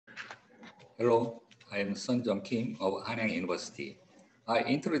Hello, I am Sun Jung Kim of Hanyang University. I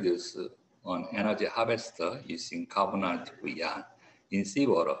introduce an energy harvester using carbon nanotube yarn in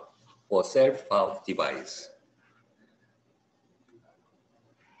seawater for self-powered device.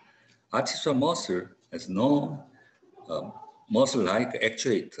 Artificial muscle has no muscle-like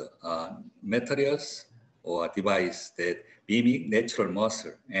actuator materials or device that mimic natural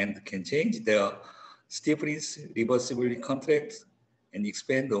muscle and can change their stiffness, reversibly contract, and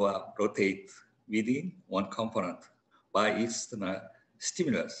expand or rotate within one component by external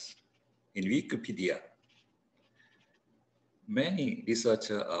stimulus. In Wikipedia, many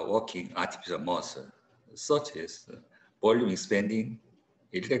researchers are working artificial muscle, such as volume expanding,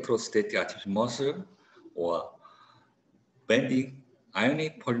 electrostatic artificial muscle, or bending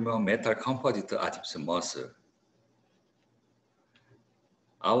ionic polymer metal composite artificial muscle.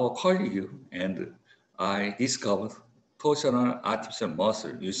 Our colleague and I discovered torsional artificial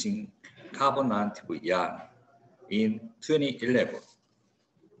muscle using carbon nanotube yarn in 2011.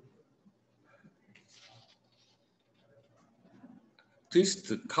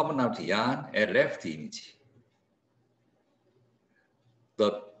 Twist carbon nanotube yarn at left image.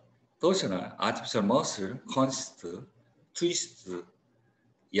 The torsional artificial muscle consists twist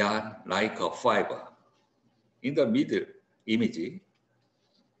yarn like a fiber. In the middle image,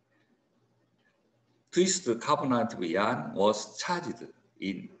 twist carbon nanotube yarn was charged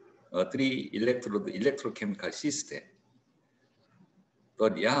in a 3-electrode electrochemical system.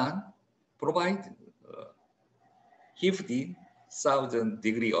 The yarn provides 15,000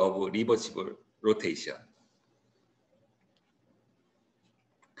 degrees of reversible rotation.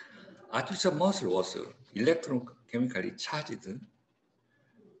 Artificial muscle was electrochemically charged.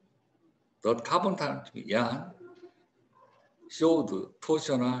 The carbon nanotube yarn showed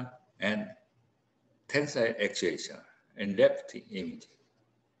torsional and tensile actuation in left image.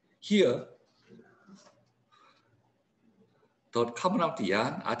 Here, the carbon nanotube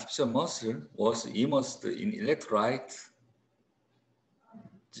yarn artificial muscle was immersed in electrolyte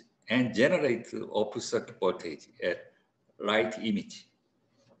and generated open circuit voltage at right image.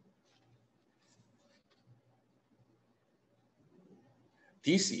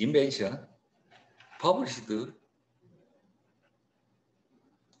 This invention published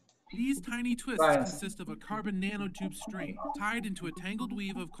These tiny twists consist of a carbon nanotube string tied into a tangled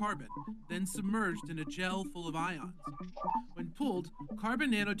weave of carbon, then submerged in a gel full of ions. When pulled,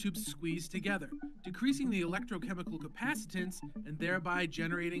 carbon nanotubes squeeze together, decreasing the electrochemical capacitance and thereby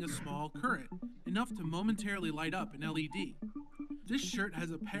generating a small current, enough to momentarily light up an LED. This shirt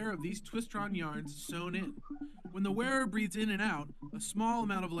has a pair of these twistron yarns sewn in. When the wearer breathes in and out, a small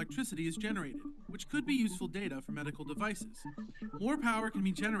amount of electricity is generated, which could be useful data for medical devices. More power can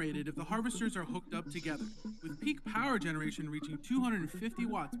be generated if the harvesters are hooked up together, with peak power generation reaching 250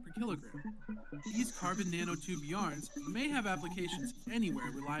 watts per kilogram. These carbon nanotube yarns may have applications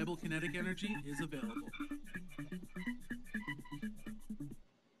anywhere reliable kinetic energy is available.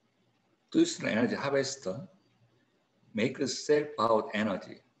 twist energy harvester makes self-powered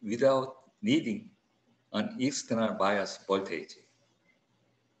energy without needing an external bias voltage.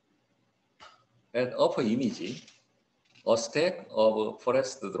 At upper image, a stack of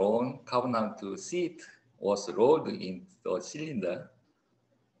forest-drawn carbon nanotube sheet was rolled in the cylinder.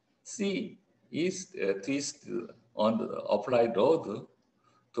 C is twisted on the applied load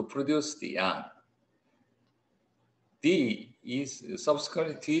to produce the yarn. D is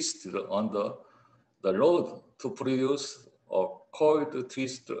subsequently twisted on the load to produce a coiled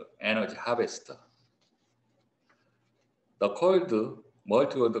twist energy harvester. The coiled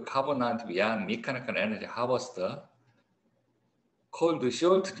multi-word carbon nanotube yarn mechanical energy harvester, called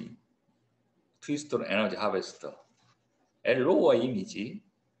shortly twisted energy harvester. At lower image,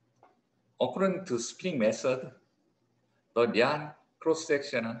 according to spring method, the yarn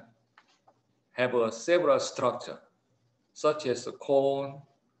cross-section have several structures, such as cone,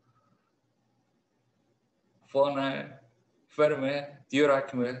 funnel, Fermi,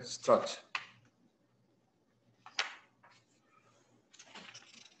 Dirac structure.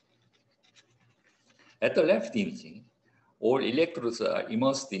 At the left image, all electrodes are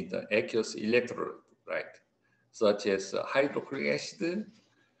immersed in the aqueous electrolyte, such as hydrochloric acid,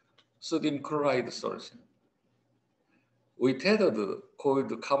 sodium chloride solution. We tethered the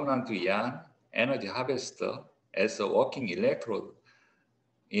coiled carbon nanotube yarn energy harvester as a working electrode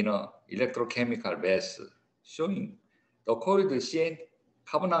in an electrochemical vessel, showing the coiled CN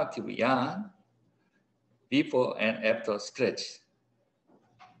carbon nanotube yarn before and after stretch.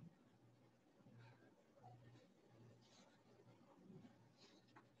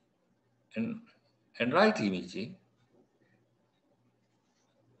 And right image,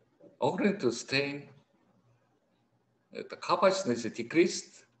 According to strain, the capacitance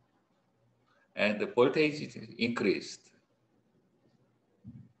decreased and the voltage increased.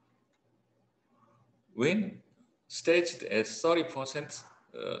 When staged at 30%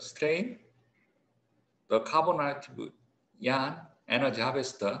 strain, the carbon nanotube yarn energy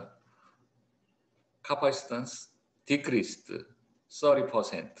harvester capacitance decreased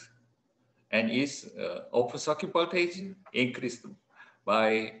 30%, and its open circuit voltage increased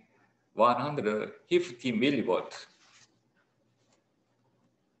by 150 millivolts.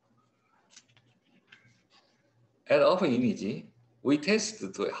 At upper image, we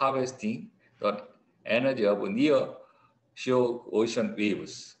tested to harvesting the energy of near shore ocean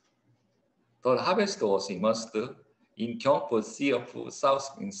waves. The harvest was immersed in Gyeongpo Sea of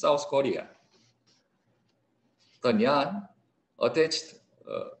South Korea. The yarn attached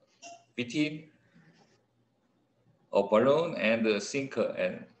between a balloon and a sinker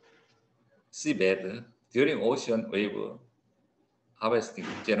and seabed during ocean wave harvesting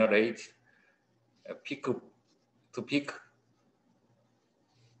generate a peak to peak.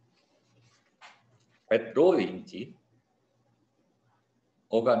 At low image,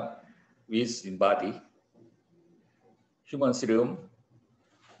 organ with body, human serum,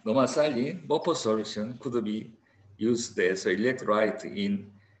 normal saline buffer solution could be used as an electrolyte in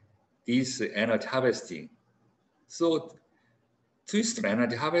this energy harvesting. So twistor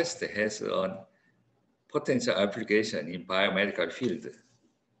energy harvest has a potential application in biomedical field.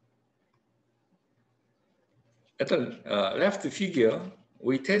 At the left figure,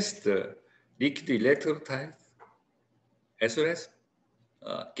 we test the liquid electrolyte as well as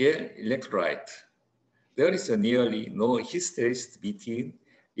gel electrolyte. There is nearly no hysteresis between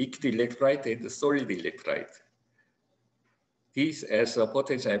liquid electrolyte and solid electrolyte. This has a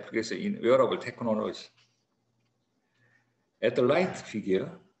potential application in wearable technology. At the right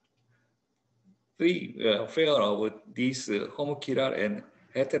figure, three pair of these homochiral and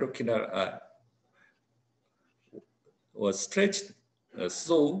heterochiral was stretched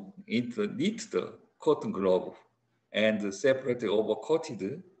sewn into knit cotton glove and separately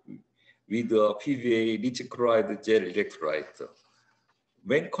overcoated with a PVA rich chloride gel electrolyte.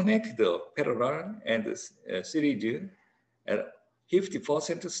 When connected parallel and series at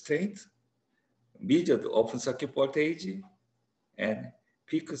 50% straight, measured open circuit voltage and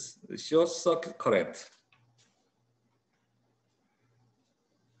peak short circuit current.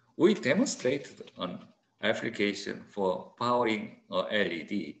 We demonstrated an application for powering a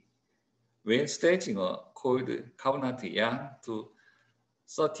LED when staging a coiled carbonate yarn to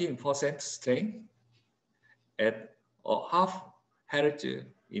 13% strain at a half hertz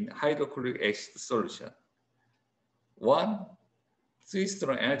in hydrochloric acid solution. One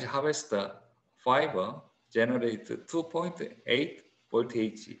twistor energy harvester fiber generated 2.8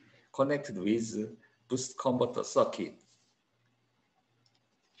 voltage connected with boost converter circuit.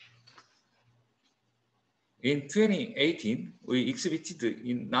 In 2018, we exhibited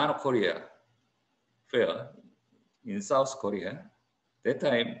in Nano Korea fair in South Korea. That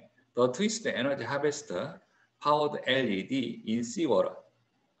time, the twistor energy harvester powered LED in seawater.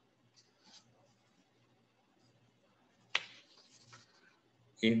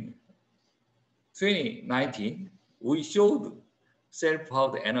 In 2019, we showed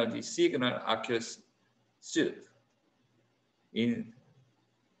self-powered energy signal accuracy suit. In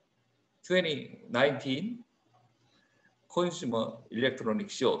 2019, consumer electronic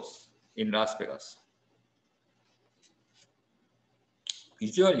shows in Las Vegas.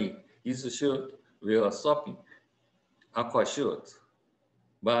 Usually, this shirt will a soft aqua shirt,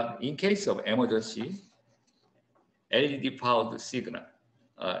 but in case of emergency, LED-powered signal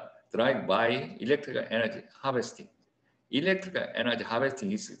driven by electrical energy harvesting. Electrical energy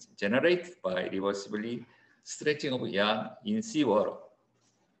harvesting is generated by reversibly stretching of yarn in seawater.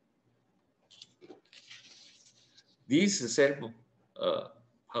 This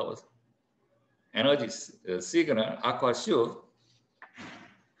self-powered energy signal aqua shirt,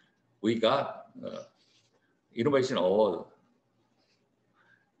 we got innovation award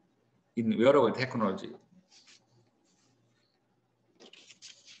in wearable technology.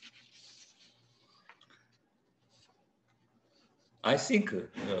 I think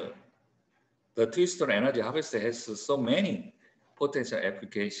the twistor energy harvester has so many potential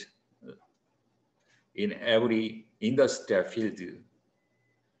applications in every industrial field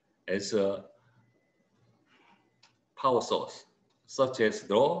as a power source, such as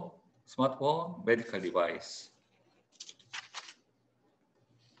drone, smartphone, medical device.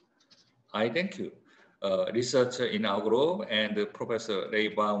 I thank you, researcher in our group and Professor Ray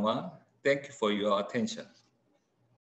Baumann. Thank you for your attention.